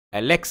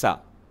Alexa,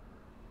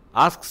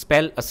 ask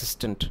spell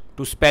assistant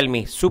to spell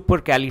me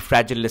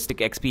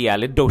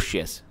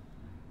supercalifragilisticexpialidocious.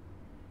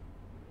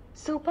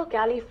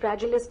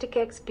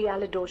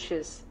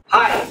 Supercalifragilisticexpialidocious.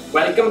 Hi,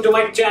 welcome to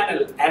my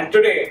channel, and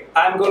today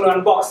I'm going to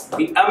unbox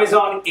the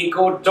Amazon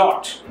Echo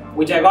Dot,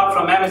 which I got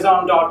from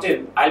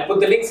Amazon.in. I'll put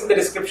the links in the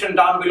description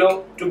down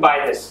below to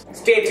buy this.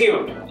 Stay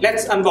tuned.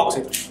 Let's unbox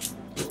it.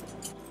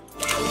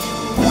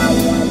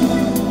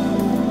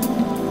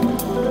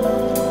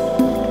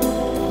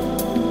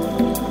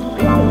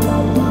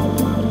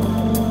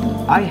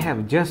 I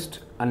have just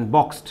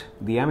unboxed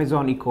the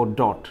Amazon Echo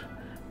Dot.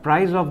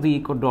 Price of the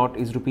Echo Dot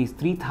is rupees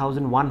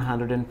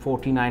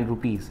 3,149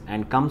 rupees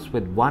and comes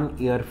with 1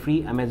 year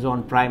free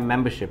Amazon Prime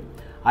membership.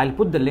 I'll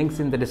put the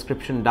links in the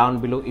description down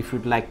below if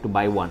you'd like to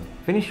buy one.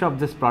 Finish of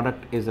this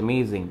product is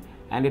amazing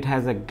and it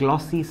has a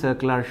glossy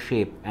circular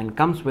shape and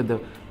comes with a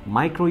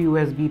micro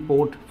USB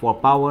port for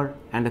power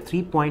and a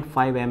 3.5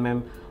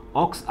 mm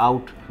aux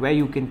out where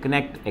you can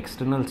connect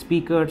external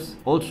speakers.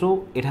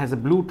 Also, it has a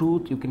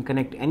Bluetooth, you can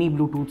connect any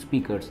Bluetooth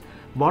speakers.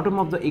 Bottom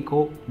of the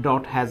Echo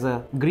Dot has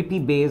a grippy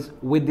base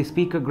with the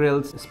speaker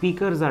grills.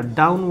 Speakers are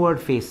downward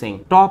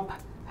facing. Top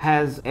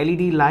has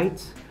LED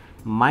lights,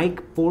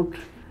 mic port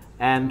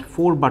and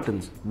 4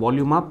 buttons: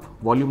 volume up,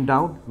 volume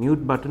down,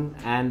 mute button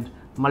and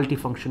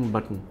multifunction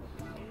button.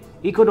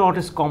 Echo Dot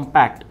is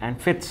compact and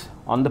fits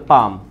on the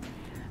palm.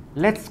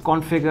 Let's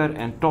configure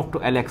and talk to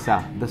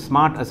Alexa, the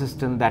smart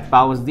assistant that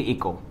powers the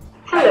Echo.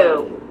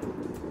 Hello.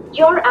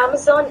 Your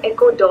Amazon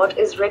Echo Dot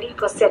is ready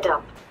for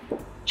setup.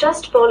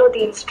 Just follow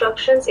the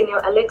instructions in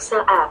your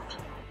Alexa app.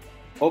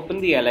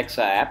 Open the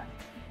Alexa app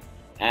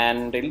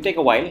and it'll take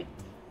a while,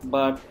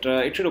 but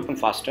it should open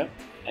faster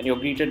and you're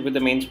greeted with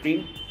the main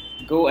screen.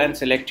 Go and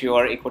select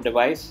your Echo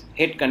device,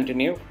 hit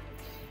continue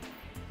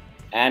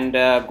and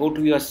go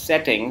to your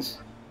settings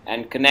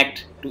and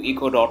connect to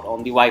Echo Dot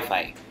on the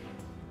Wi-Fi.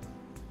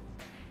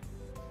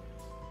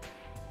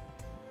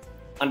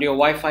 Under your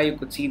Wi-Fi you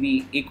could see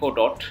the Echo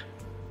Dot,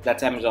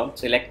 that's Amazon.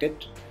 Select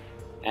it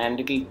and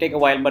it will take a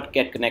while but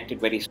get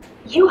connected very soon.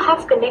 You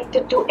have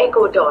connected to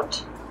Echo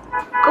Dot.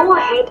 Go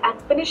ahead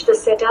and finish the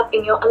setup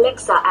in your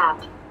Alexa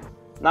app.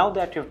 Now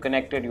that you've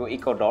connected your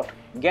Echo Dot,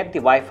 get the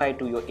Wi-Fi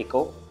to your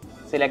Echo,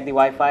 select the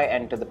Wi-Fi,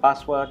 enter the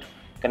password,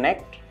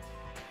 connect.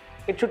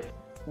 It should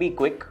be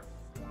quick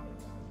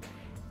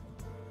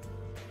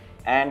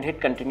and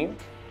hit continue.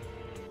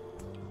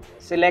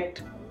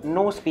 Select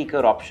no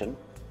speaker option.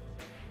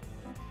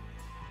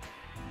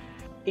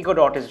 Echo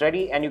Dot is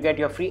ready and you get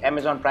your free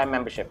Amazon Prime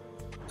membership.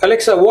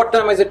 Alexa, what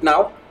time is it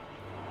now?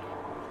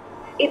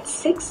 It's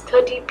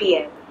 6:30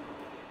 p.m.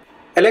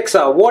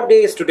 Alexa, what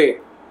day is today?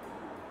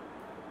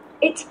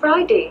 It's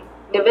Friday,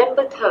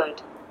 November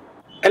 3rd.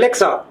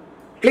 Alexa,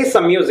 play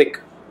some music.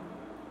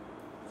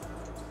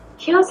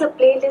 Here's a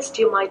playlist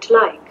you might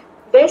like.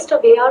 Best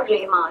of A.R.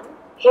 Rahman,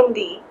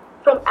 Hindi,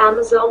 from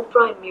Amazon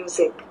Prime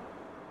Music.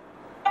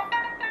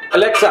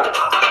 Alexa,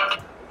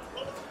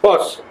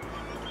 pause.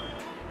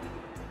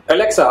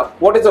 Alexa,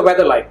 what is the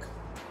weather like?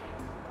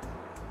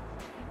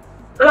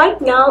 Right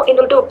now in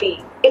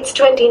Udupi, it's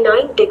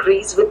 29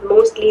 degrees with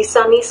mostly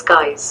sunny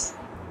skies.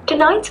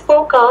 Tonight's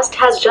forecast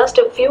has just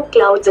a few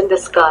clouds in the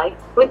sky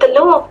with a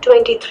low of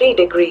 23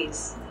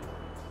 degrees.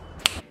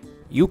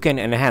 You can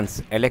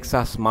enhance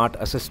Alexa Smart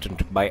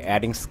Assistant by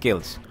adding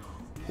skills.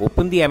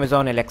 Open the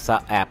Amazon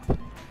Alexa app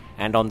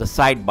and on the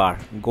sidebar,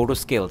 go to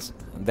skills.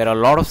 There are a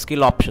lot of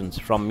skill options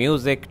from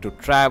music to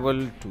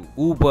travel to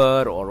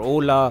Uber or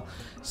Ola,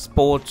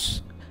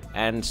 sports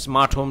and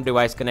smart home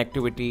device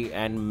connectivity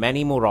and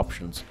many more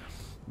options.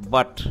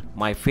 But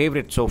my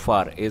favorite so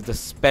far is the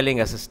spelling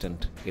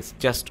assistant. It's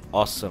just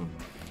awesome.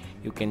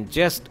 You can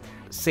just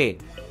say,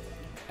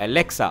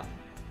 Alexa,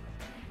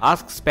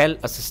 ask spell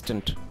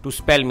assistant to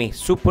spell me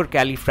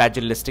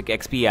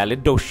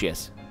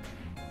supercalifragilisticexpialidocious.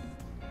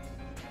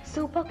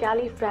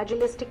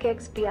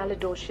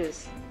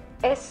 Supercalifragilisticexpialidocious.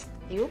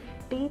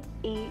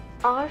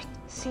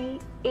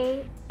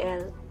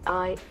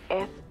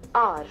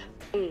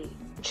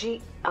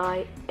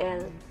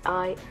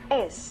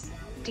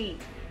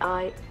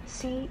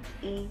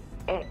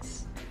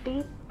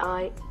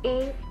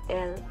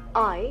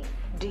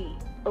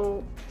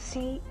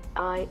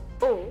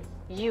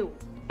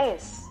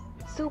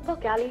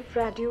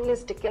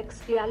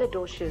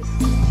 Supercalifragilisticexpialidocious.